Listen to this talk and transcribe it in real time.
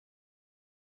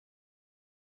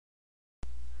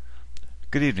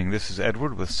Good evening. This is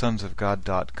Edward with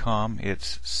sonsofgod.com.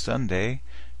 It's Sunday,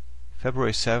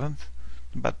 February 7th,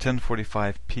 about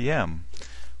 10:45 p.m.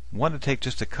 I want to take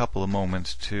just a couple of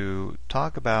moments to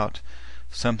talk about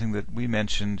something that we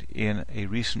mentioned in a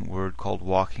recent word called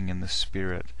walking in the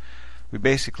Spirit. We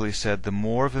basically said the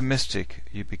more of a mystic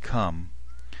you become,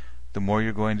 the more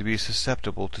you're going to be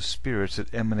susceptible to spirits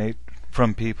that emanate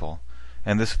from people,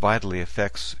 and this vitally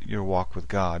affects your walk with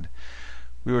God.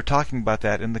 We were talking about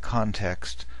that in the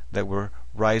context that we're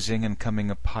rising and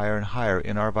coming up higher and higher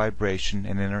in our vibration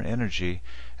and in our energy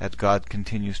as God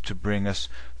continues to bring us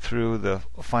through the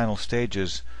final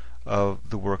stages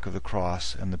of the work of the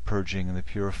cross and the purging and the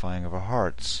purifying of our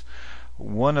hearts.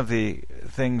 One of the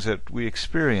things that we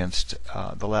experienced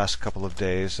the last couple of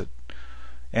days that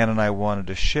Ann and I wanted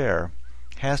to share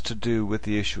has to do with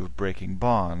the issue of breaking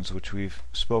bonds, which we've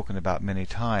spoken about many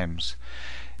times.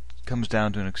 Comes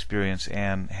down to an experience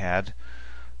Anne had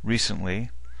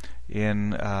recently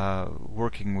in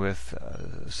working with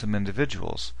some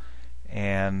individuals,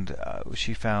 and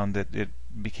she found that it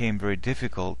became very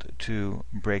difficult to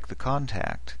break the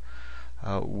contact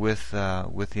with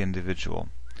the individual.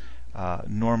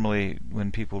 Normally,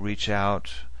 when people reach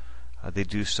out, they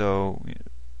do so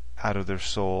out of their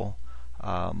soul,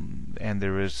 and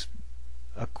there is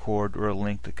a cord or a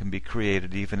link that can be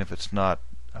created, even if it's not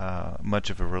much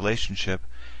of a relationship.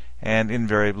 And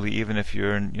invariably, even if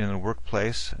you're in a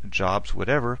workplace, jobs,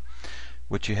 whatever,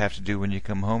 what you have to do when you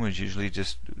come home is usually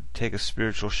just take a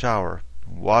spiritual shower,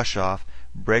 wash off,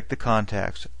 break the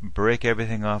contacts, break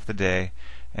everything off the day,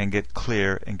 and get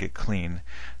clear and get clean.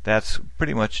 That's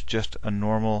pretty much just a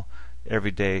normal,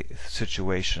 everyday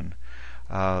situation.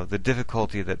 The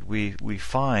difficulty that we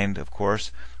find, of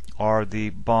course, are the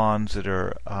bonds that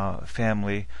are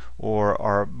family or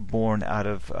are born out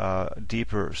of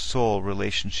deeper soul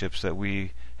relationships that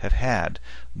we have had.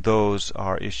 Those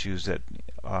are issues that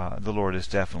the Lord is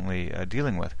definitely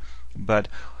dealing with. But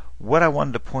what I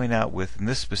wanted to point out with in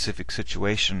this specific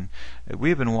situation,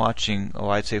 we've been watching,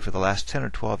 I'd say for the last 10 or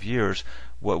 12 years,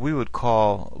 what we would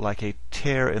call like a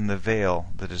tear in the veil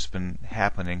that has been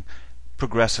happening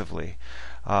progressively.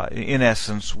 In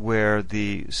essence, where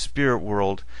the spirit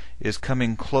world is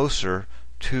coming closer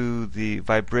to the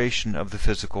vibration of the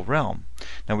physical realm.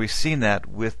 Now, we've seen that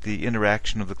with the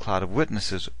interaction of the cloud of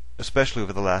witnesses, especially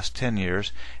over the last 10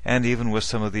 years, and even with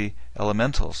some of the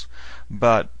elementals.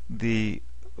 But the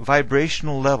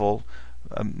vibrational level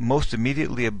most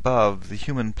immediately above the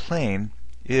human plane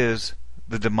is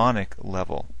the demonic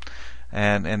level.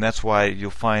 And that's why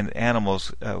you'll find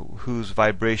animals whose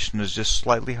vibration is just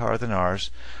slightly higher than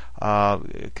ours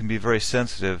can be very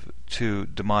sensitive to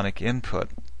demonic input.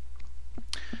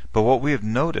 But what we have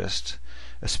noticed,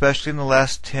 especially in the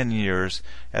last 10 years,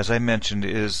 as I mentioned,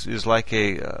 is like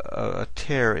a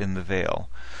tear in the veil,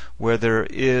 where there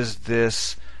is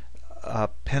this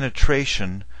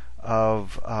penetration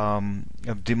of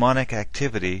demonic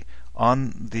activity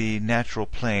on the natural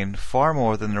plane far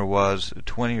more than there was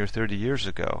 20 or 30 years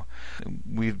ago.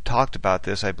 We've talked about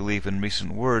this, I believe, in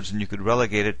recent words, and you could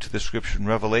relegate it to the scripture in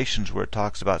Revelations where it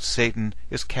talks about Satan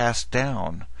is cast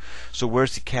down. So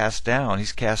where's he cast down?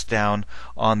 He's cast down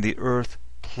on the earth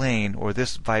plane, or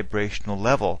this vibrational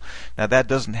level. Now, that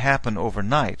doesn't happen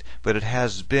overnight, but it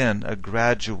has been a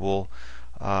gradual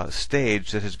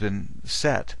stage that has been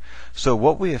set. So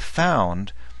what we have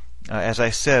found, as I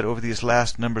said, over these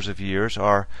last numbers of years,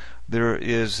 there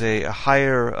is a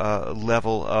higher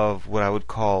level of what I would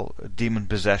call demon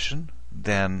possession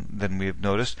than we have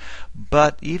noticed,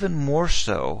 but even more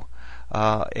so,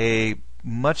 a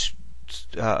much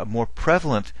more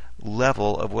prevalent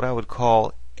level of what I would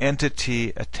call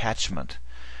entity attachment.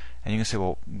 And you can say,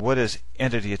 well, what is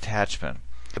entity attachment?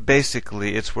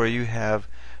 Basically, it's where you have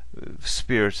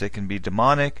spirits. They can be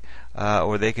demonic,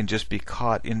 or they can just be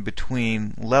caught in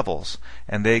between levels,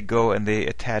 and they go and they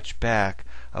attach back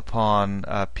upon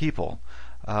people.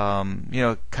 It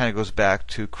kind of goes back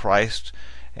to Christ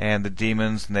and the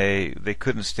demons, and they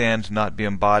couldn't stand to not be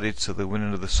embodied, so they went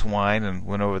into the swine and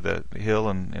went over the hill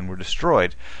and were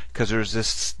destroyed, because there's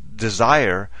this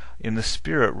desire in the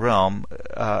spirit realm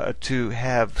to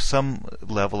have some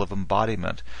level of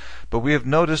embodiment. But we have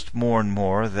noticed more and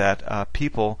more that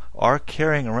people are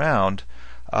carrying around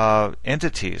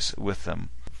entities with them.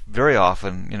 Very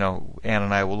often, Ann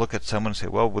and I will look at someone and say,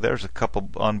 well, there's a couple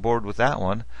on board with that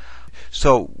one.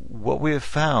 So what we have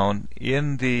found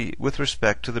with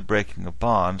respect to the breaking of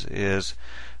bonds is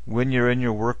when you're in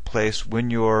your workplace, when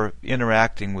you're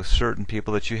interacting with certain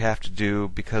people that you have to do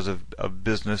because of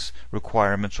business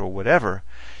requirements or whatever,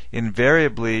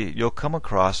 invariably you'll come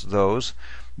across those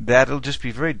that it'll just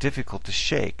be very difficult to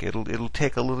shake. It'll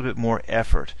take a little bit more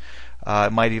effort.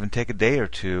 It might even take a day or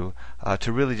two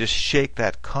to really just shake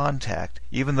that contact,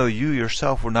 even though you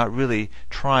yourself were not really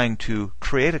trying to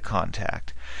create a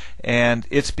contact. And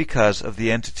it's because of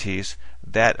the entities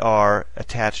that are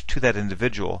attached to that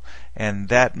individual, and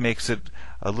that makes it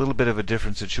a little bit of a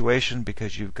different situation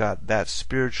because you've got that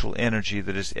spiritual energy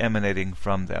that is emanating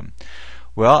from them.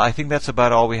 Well, I think that's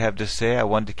about all we have to say. I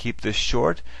wanted to keep this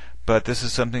short, but this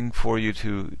is something for you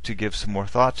to give some more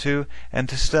thought to and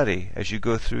to study as you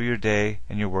go through your day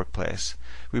and your workplace.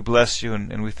 We bless you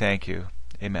and we thank you.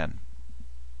 Amen.